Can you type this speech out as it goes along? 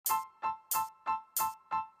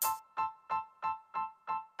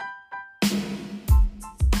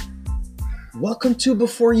Welcome to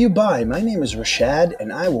Before You Buy. My name is Rashad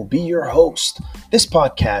and I will be your host. This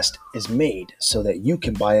podcast is made so that you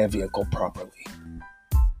can buy a vehicle properly.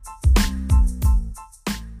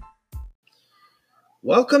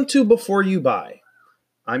 Welcome to Before You Buy.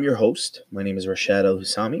 I'm your host. My name is Rashad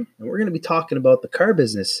Al-Husami, and we're going to be talking about the car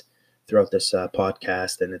business throughout this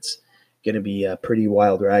podcast, and it's going to be a pretty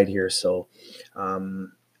wild ride here. So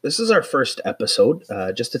this is our first episode.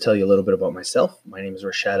 Just to tell you a little bit about myself, my name is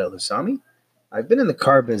Rashad Al-Husami. I've been in the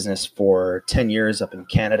car business for 10 years up in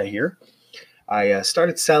Canada here. I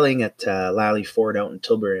started selling at Lally Ford out in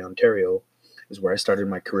Tilbury, Ontario, is where I started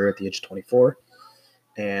my career at the age of 24.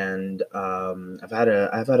 And I've had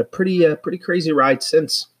a pretty crazy ride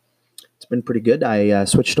since. It's been pretty good. I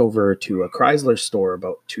switched over to a Chrysler store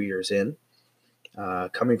about 2 years in.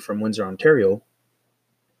 Coming from Windsor, Ontario,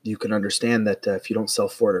 you can understand that if you don't sell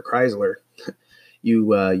Ford or Chrysler, you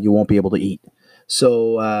won't be able to eat.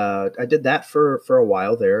 So I did that for a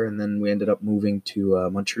while there, and then we ended up moving to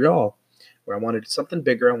Montreal, where I wanted something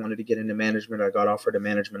bigger. I wanted to get into management. I got offered a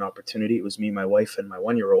management opportunity. It was me, my wife, and my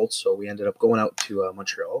 1-year-old. So we ended up going out to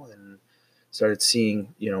Montreal and started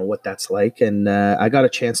seeing, what that's like. And I got a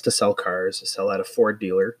chance to sell cars, to sell at a Ford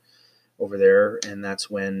dealer over there. And that's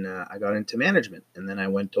when I got into management. And then I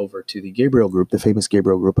went over to the Gabriel Group, the famous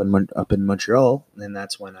Gabriel Group up in Montreal. And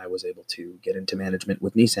that's when I was able to get into management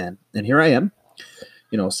with Nissan. And here I am,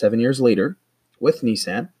 7 years later with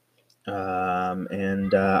Nissan.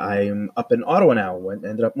 And I'm up in Ottawa now.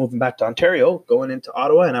 Ended up moving back to Ontario, going into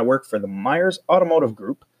Ottawa, and I work for the Myers Automotive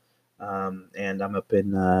Group. And I'm up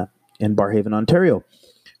in Barrhaven, Ontario,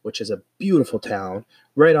 which is a beautiful town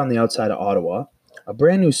right on the outside of Ottawa. A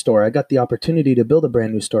brand new store. I got the opportunity to build a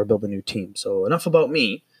brand new store, build a new team. So enough about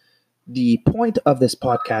me. The point of this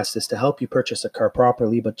podcast is to help you purchase a car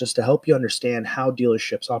properly, but just to help you understand how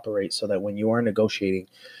dealerships operate so that when you are negotiating,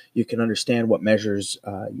 you can understand what measures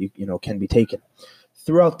can be taken.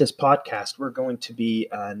 Throughout this podcast, we're going to be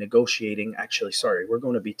we're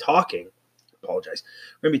going to be talking. We're going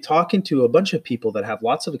to be talking to a bunch of people that have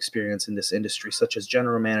lots of experience in this industry, such as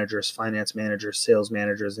general managers, finance managers, sales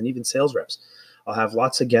managers, and even sales reps. I'll have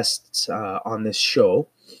lots of guests on this show.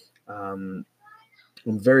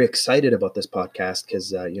 I'm very excited about this podcast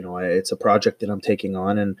because, it's a project that I'm taking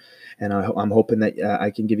on, and I'm hoping that I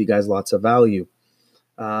can give you guys lots of value.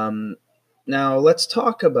 Now, let's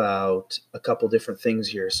talk about a couple different things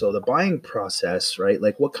here. So the buying process, right?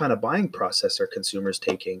 Like what kind of buying process are consumers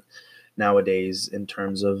taking nowadays in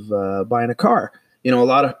terms of buying a car? A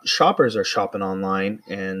lot of shoppers are shopping online,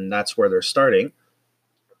 and that's where they're starting,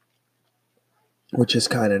 which is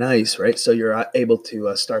kind of nice, right? So you're able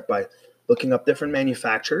to start by looking up different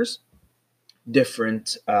manufacturers,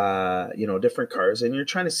 different cars, and you're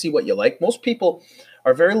trying to see what you like. Most people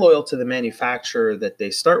are very loyal to the manufacturer that they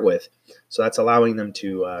start with. So that's allowing them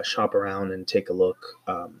to shop around and take a look,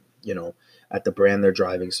 at the brand they're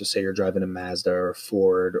driving. So say you're driving a Mazda or a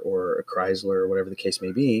Ford or a Chrysler or whatever the case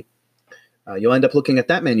may be. You'll end up looking at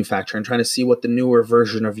that manufacturer and trying to see what the newer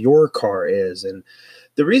version of your car is. And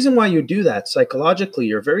the reason why you do that, psychologically,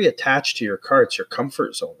 you're very attached to your car. It's your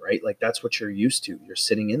comfort zone, right? Like that's what you're used to. You're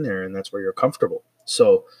sitting in there and that's where you're comfortable.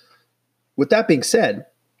 So with that being said,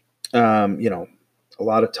 a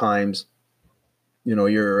lot of times,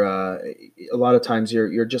 you're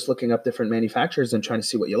just looking up different manufacturers and trying to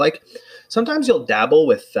see what you like. Sometimes you'll dabble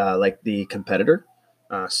with like the competitor.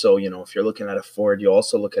 So if you're looking at a Ford, you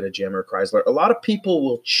also look at a GM or Chrysler. A lot of people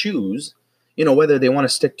will choose, whether they want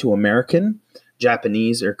to stick to American,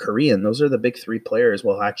 Japanese, or Korean. Those are the big three players.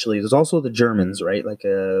 Well, actually, there's also the Germans, right? Like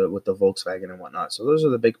with the Volkswagen and whatnot. So those are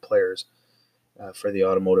the big players for the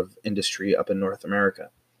automotive industry up in North America.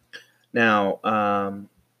 Now,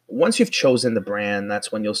 once you've chosen the brand,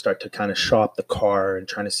 that's when you'll start to kind of shop the car and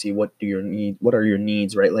trying to see what are your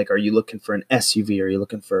needs, right? Like, are you looking for an SUV? Are you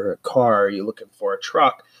looking for a car? Are you looking for a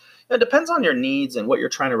truck? It depends on your needs and what you're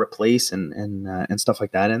trying to replace and stuff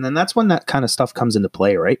like that. And then that's when that kind of stuff comes into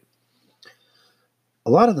play, right? A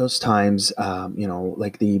lot of those times,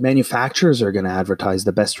 like the manufacturers are going to advertise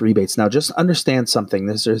the best rebates. Now, just understand something.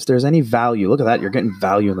 If there's any value, look at that. You're getting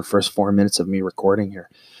value in the first 4 minutes of me recording here.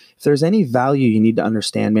 If there's any value, you need to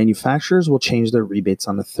understand manufacturers will change their rebates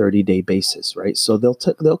on a 30-day basis, right? So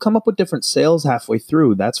they'll come up with different sales halfway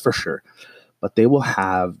through, that's for sure. But they will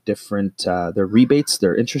have different, their rebates,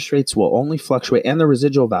 their interest rates will only fluctuate, and the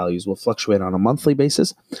residual values will fluctuate on a monthly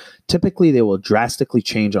basis. Typically, they will drastically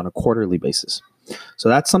change on a quarterly basis. So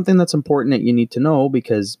that's something that's important that you need to know,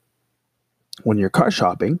 because when you're car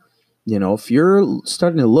shopping, if you're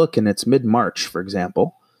starting to look and it's mid-March, for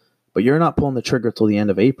example, but you're not pulling the trigger till the end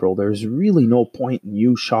of April, there's really no point in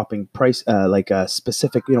you shopping price, like a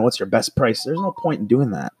specific, what's your best price? There's no point in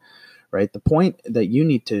doing that, right? The point that you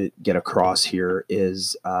need to get across here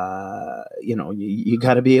is, you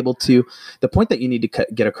got to be able to, the point that you need to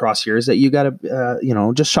get across here is that you got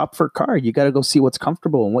to, just shop for a car. You got to go see what's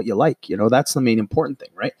comfortable and what you like. That's the main important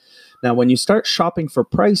thing, right? Now, when you start shopping for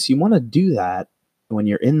price, you want to do that when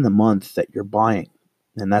you're in the month that you're buying.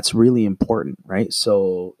 And that's really important, right?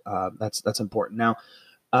 So that's important. Now,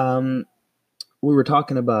 we were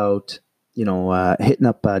talking about, hitting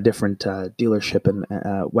up different dealership and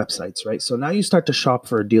websites, right? So now you start to shop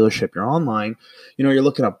for a dealership. You're online, you're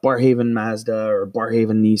looking up Barrhaven Mazda or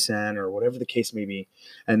Barrhaven Nissan or whatever the case may be.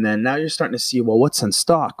 And then now you're starting to see, well, what's in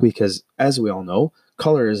stock? Because as we all know,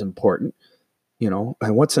 color is important.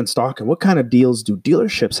 And what's in stock and what kind of deals do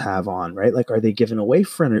dealerships have on, right? Like, are they giving away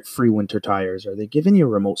free winter tires? Are they giving you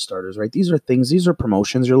remote starters, right? These are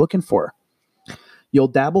promotions you're looking for. You'll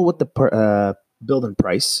dabble with the build-in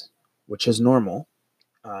price, which is normal.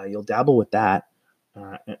 You'll dabble with that.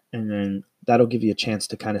 And then that'll give you a chance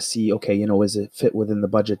to kind of see, okay, is it fit within the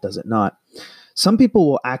budget? Does it not? Some people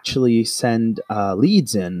will actually send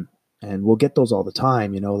leads in. And we'll get those all the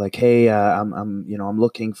time, like, hey, I'm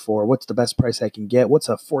looking for what's the best price I can get. What's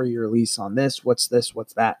a 4-year lease on this? What's this?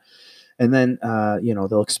 What's that? And then,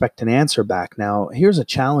 they'll expect an answer back. Now, here's a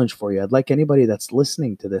challenge for you. I'd like anybody that's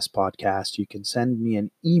listening to this podcast, you can send me an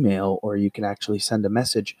email or you can actually send a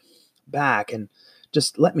message back and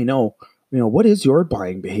just let me know, what is your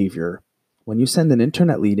buying behavior? When you send an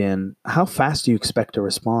internet lead in, how fast do you expect a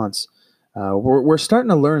response? We're starting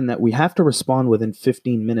to learn that we have to respond within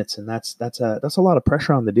 15 minutes, and that's a lot of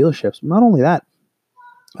pressure on the dealerships. Not only that,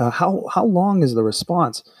 how long is the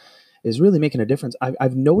response is really making a difference.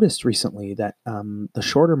 I've noticed recently that the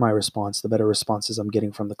shorter my response, the better responses I'm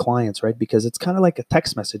getting from the clients, right? Because it's kind of like a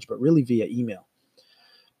text message, but really via email.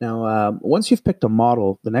 Now, once you've picked a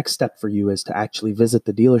model, the next step for you is to actually visit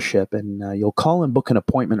the dealership, and you'll call and book an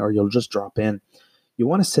appointment, or you'll just drop in. You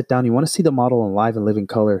want to sit down. You want to see the model in live and living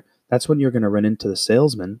color. That's when you're going to run into the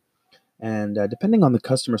salesman. And depending on the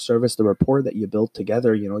customer service, the rapport that you build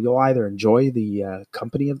together, you'll either enjoy the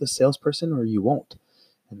company of the salesperson or you won't.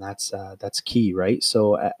 And that's key, right?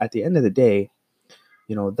 So at the end of the day,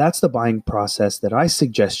 that's the buying process that I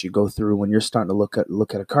suggest you go through when you're starting to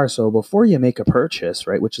look at a car. So before you make a purchase,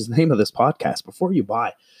 right, which is the name of this podcast, before you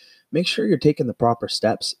buy, make sure you're taking the proper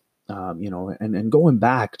steps. And going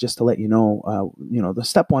back just to let the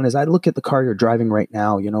step one is I look at the car you're driving right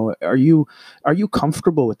now. Are you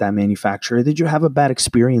comfortable with that manufacturer? Did you have a bad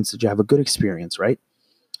experience? Did you have a good experience, right?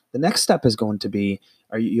 The next step is going to be,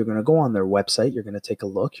 you're going to go on their website. You're going to take a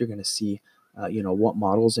look. You're going to see, what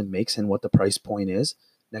models and makes and what the price point is.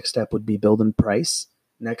 Next step would be build-in price.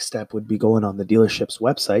 Next step would be going on the dealership's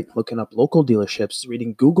website, looking up local dealerships,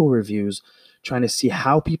 reading Google reviews, trying to see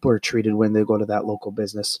how people are treated when they go to that local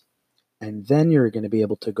business. And then you're going to be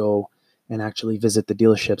able to go and actually visit the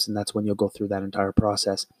dealerships. And that's when you'll go through that entire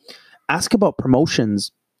process. Ask about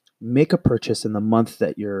promotions. Make a purchase in the month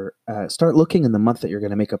that start looking in the month that you're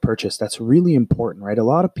going to make a purchase. That's really important, right? A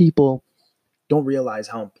lot of people don't realize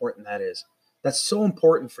how important that is. That's so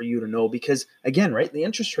important for you to know because, again, right, the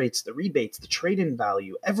interest rates, the rebates, the trade-in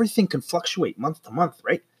value, everything can fluctuate month to month,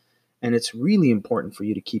 right? And it's really important for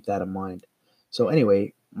you to keep that in mind. So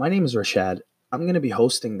anyway, my name is Rashad. I'm going to be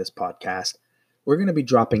hosting this podcast. We're going to be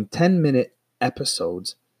dropping 10-minute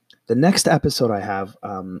episodes. The next episode I have,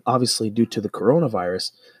 obviously due to the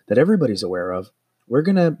coronavirus that everybody's aware of, we're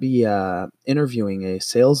going to be interviewing a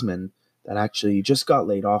salesman that actually just got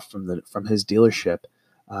laid off from his dealership.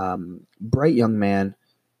 Bright young man,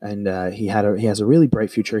 and he has a really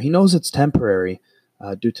bright future. He knows it's temporary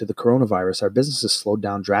due to the coronavirus. Our business has slowed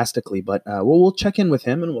down drastically, but we'll check in with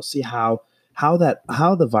him and we'll see how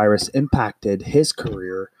the virus impacted his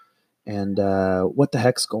career and what the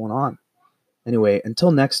heck's going on. Anyway,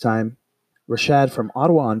 until next time, Rashad from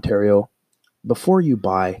Ottawa, Ontario. Before You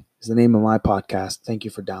Buy is the name of my podcast. Thank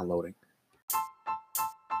you for downloading.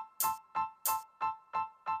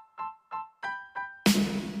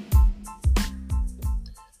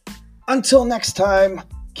 Until next time,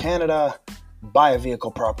 Canada, buy a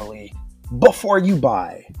vehicle properly before you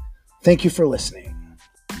buy. Thank you for listening.